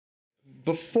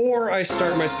Before I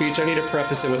start my speech, I need to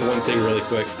preface it with one thing really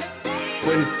quick.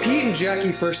 When Pete and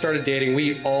Jackie first started dating,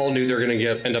 we all knew they were going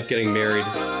to end up getting married.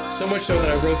 So much so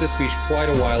that I wrote this speech quite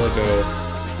a while ago.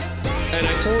 And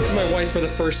I told it to my wife for the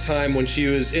first time when she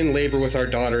was in labor with our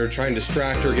daughter, trying to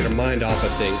distract her, get her mind off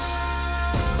of things.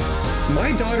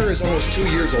 My daughter is almost 2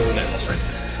 years old now.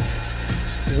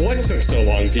 What took so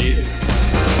long, Pete?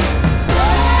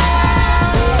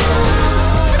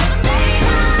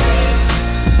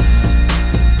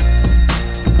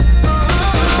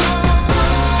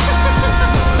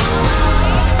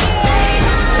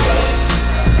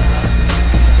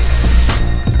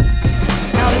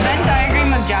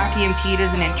 Jackie and Pete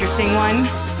is an interesting one.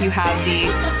 You have the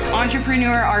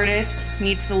entrepreneur artist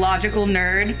meets the logical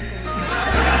nerd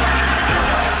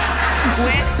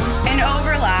with an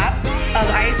overlap of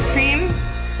ice cream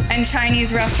and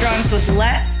Chinese restaurants with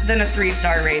less than a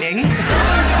 3-star rating.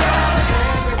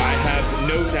 I have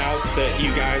no doubts that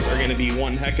you guys are going to be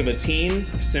one heck of a team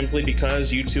simply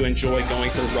because you two enjoy going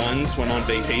for runs when on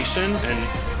vacation, and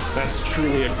that's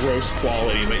truly a gross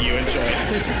quality, but you enjoy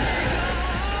it.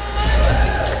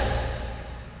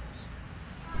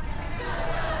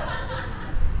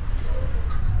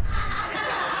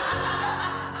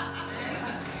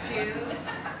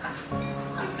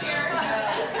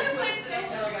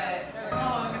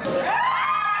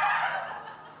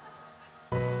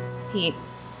 Pete,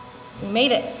 we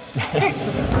made it. I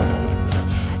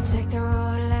take the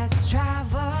road less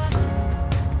traveled,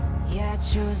 yeah,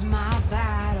 choose my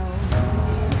battles.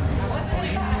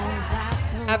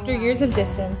 After years of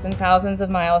distance and thousands of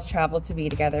miles traveled to be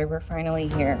together, we're finally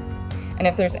here. And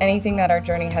if there's anything that our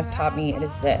journey has taught me, it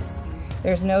is this.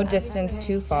 There's no distance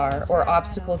too far or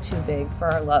obstacle too big for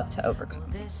our love to overcome.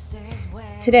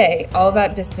 Today, All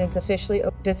About Distance officially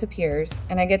disappears,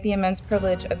 and I get the immense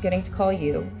privilege of getting to call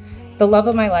you, the love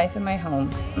of my life and my home,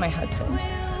 my husband.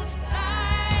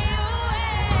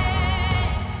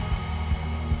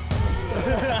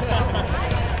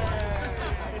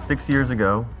 Six years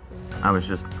ago, I was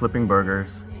just flipping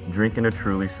burgers, drinking a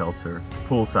Truly seltzer,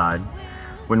 poolside,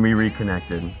 when we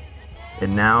reconnected.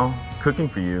 And now, cooking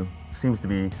for you seems to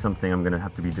be something I'm gonna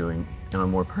have to be doing on a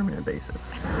more permanent basis.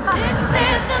 This is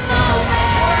the moment.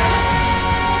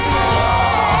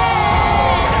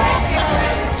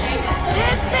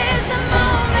 This is the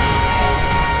moment.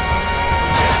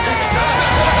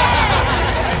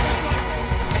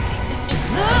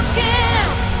 Looking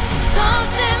up,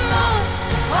 something more.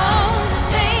 All the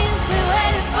things we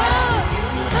waited for.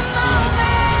 The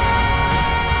moment.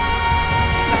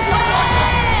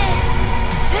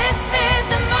 This is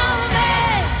the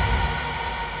moment.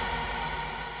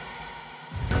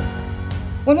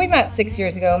 When we met 6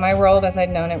 years ago, my world as I'd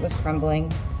known it was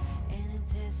crumbling.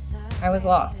 I was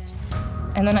lost.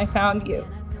 And then I found you.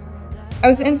 I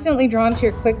was instantly drawn to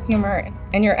your quick humor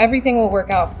and your everything will work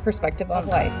out perspective on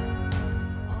life.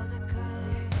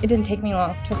 It didn't take me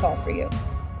long to fall for you.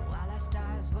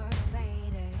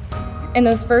 In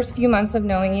those first few months of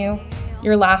knowing you,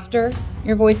 your laughter,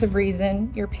 your voice of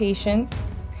reason, your patience,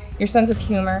 your sense of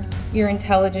humor, your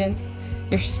intelligence,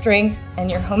 your strength, and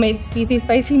your homemade species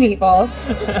spicy meatballs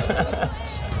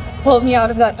pulled me out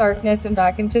of that darkness and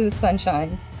back into the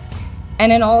sunshine.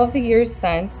 And in all of the years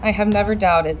since, I have never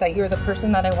doubted that you're the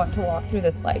person that I want to walk through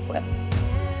this life with.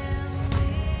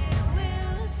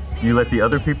 You let the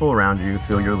other people around you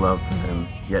feel your love for them,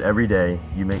 yet every day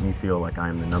you make me feel like I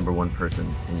am the #1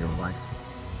 person in your life.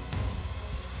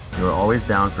 You are always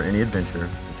down for any adventure,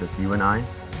 with just you and I,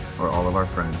 or all of our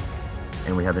friends.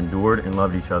 And we have endured and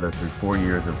loved each other through 4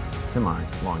 years of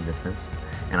semi-long distance,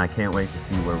 and I can't wait to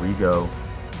see where we go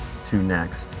to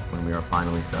next when we are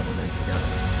finally settled in together.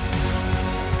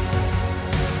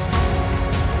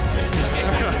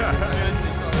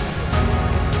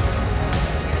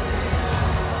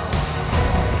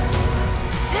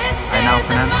 I now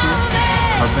pronounce you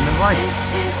husband and wife.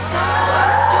 This is how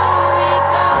our story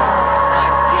goes. I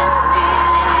can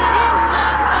feel it in my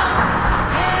bones.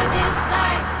 Yeah, this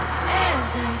life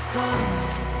ebbs and flows.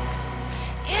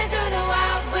 Into the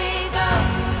wild we go.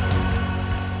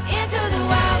 Into the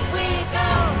wild we go.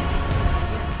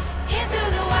 Into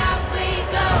the wild we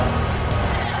go.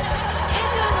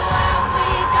 Into the wild we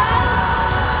go.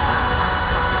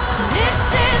 This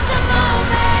is the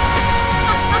moment.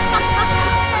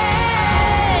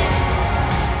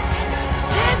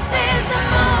 This is the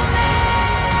moment.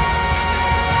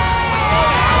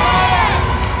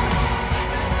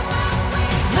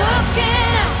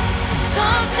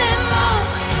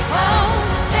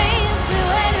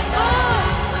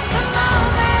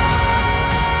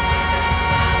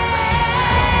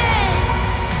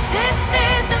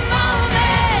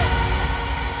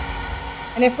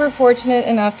 And if we're fortunate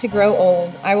enough to grow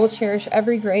old, I will cherish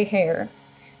every gray hair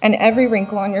and every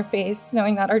wrinkle on your face,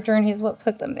 knowing that our journey is what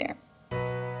put them there.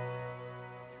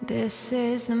 This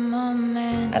is the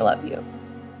moment. I love you.